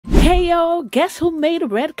Hey yo, guess who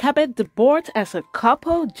made red carpet debut as a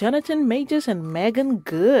couple? 𝕤𝕤𝕓𝕗𝕚 and Meagan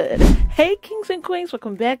Good. Hey kings and queens,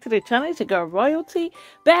 welcome back to the channel. It's your girl Royalty,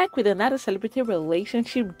 back with another celebrity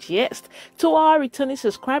relationship gist. To our returning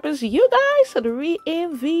subscribers, you guys are the real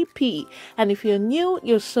MVP. And if you're new,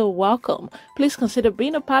 you're so welcome. Please consider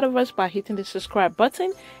being a part of us by hitting the subscribe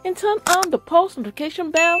button and turn on the post notification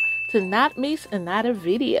bell to not miss another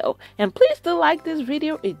video. And please do like this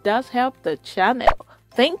video, it does help the channel.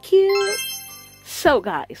 Thank you. So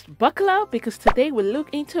guys, buckle up because today we'll look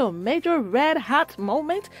into a major red hot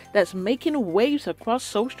moment that's making waves across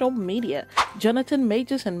social media.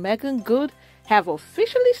 𝕤𝕤𝕓𝕗𝕚 and Meagan Good have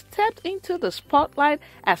officially stepped into the spotlight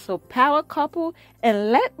as a power couple,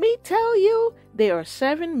 and let me tell you, there are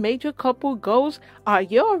 7 major couple goals. Are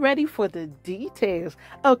you ready for the details?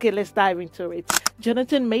 Okay, let's dive into it.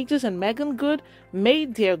 𝕤𝕤𝕚𝕚 and Meagan Good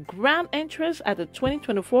made their grand entrance at the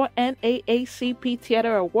 2024 NAACP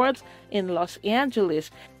Theater Awards in Los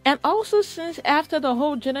Angeles. And also, since after the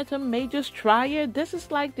whole 𝕤𝕤𝕚𝕚's trial, this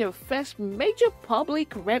is like their first major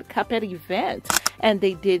public red carpet event. And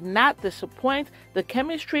they did not disappoint. The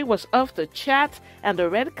chemistry was off the charts, and the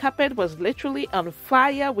red carpet was literally on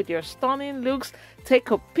fire with their stunning looks.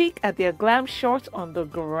 Take a peek at their glam shots on the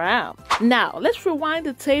ground. Now, let's rewind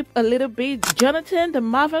the tape a little bit. Jonathan, the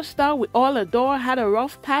Marvel star we all adore, had a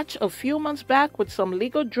rough patch a few months back with some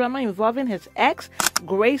legal drama involving his ex,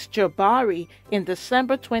 Grace Jabari, in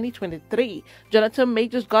December 2023.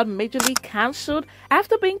 𝕤𝕤𝕚𝕚 got majorly cancelled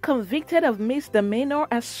after being convicted of misdemeanor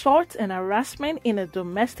assault and harassment in a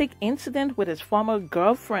domestic incident with his former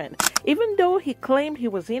girlfriend. Even though he claimed he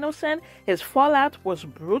was innocent, his fallout was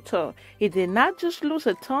brutal. He did not just lose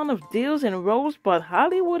a ton of deals and roles, but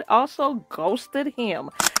Hollywood also ghosted him.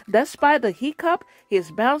 Despite the hiccup, he's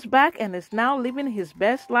bounced back and is now living his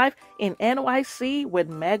best life in NYC with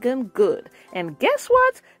Meagan Good. And guess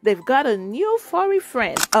what? They've got a new furry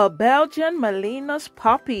friend, a Belgian Malinois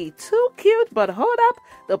puppy. Too cute, but hold up,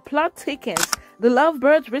 the plot thickens. The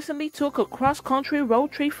lovebirds recently took a cross-country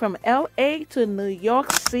road trip from LA to New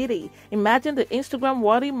York City. Imagine the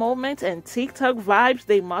Instagram-worthy moments and TikTok vibes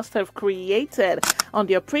they must have created. On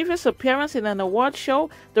their previous appearance in an award show,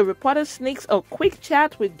 the reporter sneaks a quick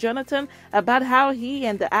chat with Jonathan about how he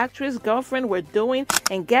and the actress' girlfriend were doing,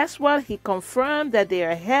 and guess what? He confirmed that they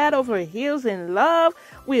are head over heels in love.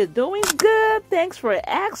 "We're doing good, thanks for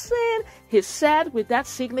asking," he said with that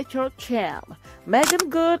signature charm. Meagan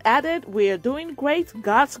Good added, "We're doing great,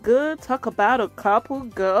 God's good, talk about a couple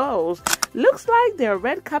goals." Looks like their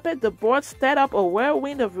red carpet debut stirred up a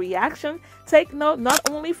whirlwind of reaction. Take note not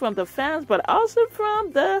only from the fans but also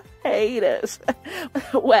from the haters.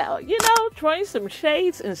 Well, you know, throwing some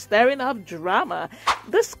shades and stirring up drama.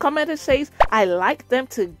 This commenter says, "I like them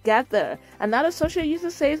together." Another social user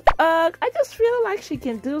says, "I just feel like she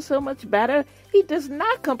can do so much better. He does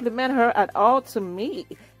not compliment her at all to me."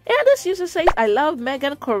 And this user says, "I love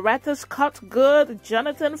Meagan Corretta's cut good.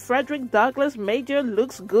 Jonathan Frederick Douglas Major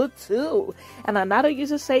looks good too." And another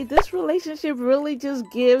user says, "This relationship really just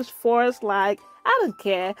gives force like, I don't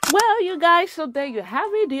care." Well, you guys, so there you have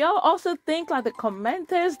it. Do y'all also think like the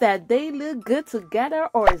commenters that they look good together,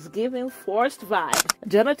 or is giving forced vibe?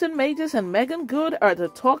 𝕤𝕤𝕚𝕚 and Meagan Good are the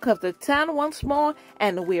talk of the town once more,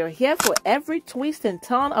 and we are here for every twist and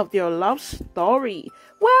turn of their love story.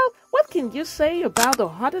 Well, what can you say about the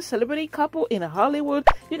hottest celebrity couple in Hollywood?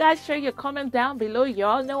 You guys share your comment down below.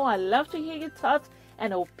 Y'all know I love to hear your thoughts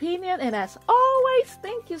and opinion, and as always,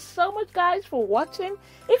 thank you so much guys for watching.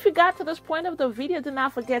 If you got to this point of the video, do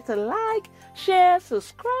not forget to like, share,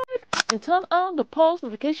 subscribe, and turn on the post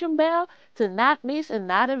notification bell to not miss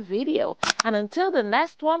another video. And until the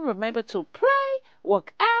next one, remember to pray,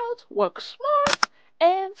 work out, work smart,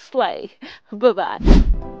 and slay. Bye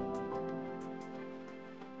bye.